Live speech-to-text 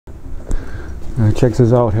Check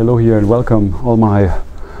this out. Hello here and welcome all my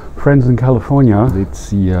friends in California. It's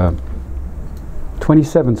the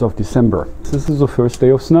 27th of December. This is the first day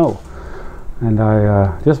of snow, and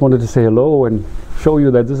I just wanted to say hello and show you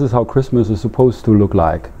that this is how Christmas is supposed to look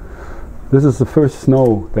like. This is the first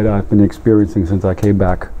snow that I've been experiencing since I came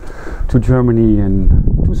back to Germany in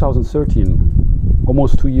 2013,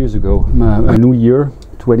 almost 2 years ago. A new year,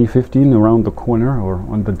 2015, around the corner or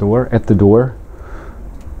on the door, at the door.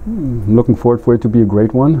 I'm looking forward for it to be a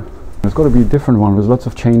great one. It's got to be a different one with lots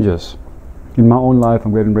of changes. In my own life,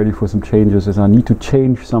 I'm getting ready for some changes as I need to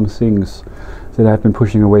change some things that I've been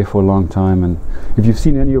pushing away for a long time. And if you've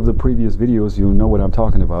seen any of the previous videos, you know what I'm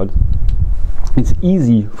talking about. It's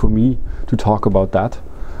easy for me to talk about that.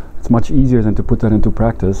 It's much easier than to put that into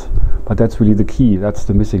practice, but that's really the key. That's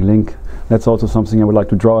the missing link. That's also something I would like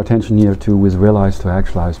to draw attention here to, with realize to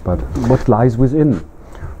actualize. But what lies within?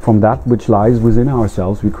 From that which lies within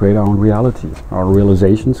ourselves, we create our own reality. Our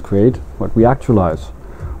realizations create what we actualize,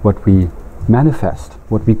 what we manifest,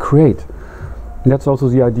 what we create. And that's also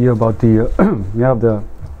the idea about the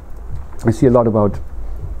I see a lot about,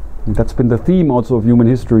 that's been the theme also of human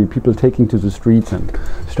history, people taking to the streets and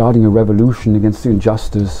starting a revolution against the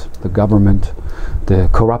injustice, the government, the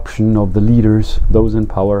corruption of the leaders, those in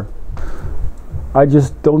power. I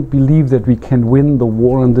just don't believe that we can win the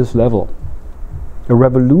war on this level. A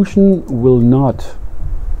revolution will not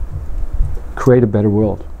create a better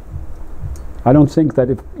world. I don't think that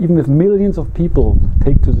even if millions of people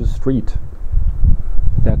take to the street,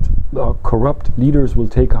 that corrupt leaders will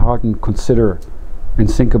take heart and consider and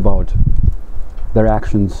think about their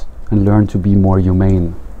actions and learn to be more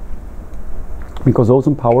humane. Because those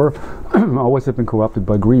in power always have been corrupted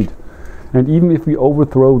by greed. And even if we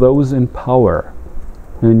overthrow those in power,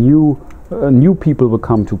 new people will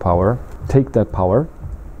come to power, take that power,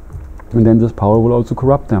 and then this power will also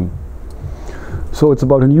corrupt them. So it's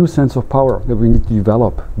about a new sense of power that we need to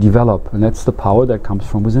develop, and that's the power that comes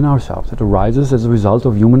from within ourselves. It arises as a result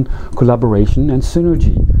of human collaboration and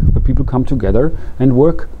synergy, where people come together and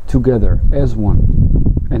work together as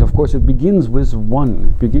one. And of course it begins with one.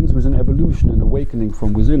 It begins with an evolution, an awakening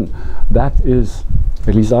from within. That is,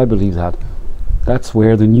 at least I believe that, that's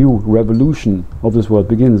where the new revolution of this world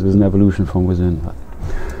begins, with an evolution from within.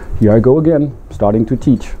 Here I go again, starting to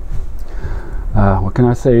teach. What can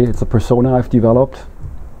I say? It's a persona I've developed.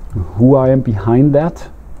 Who I am behind that,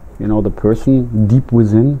 you know, the person deep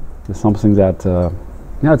within, is something that,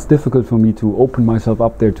 it's difficult for me to open myself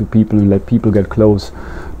up there to people and let people get close.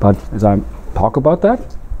 But as I talk about that,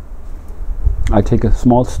 I take a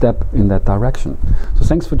small step in that direction. So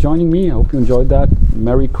thanks for joining me. I hope you enjoyed that.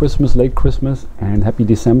 Merry Christmas, late Christmas, and happy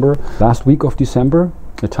December. Last week of December,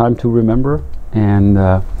 a time to remember. And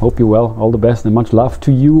hope you're well. All the best and much love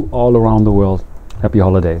to you all around the world. Happy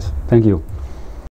holidays. Thank you.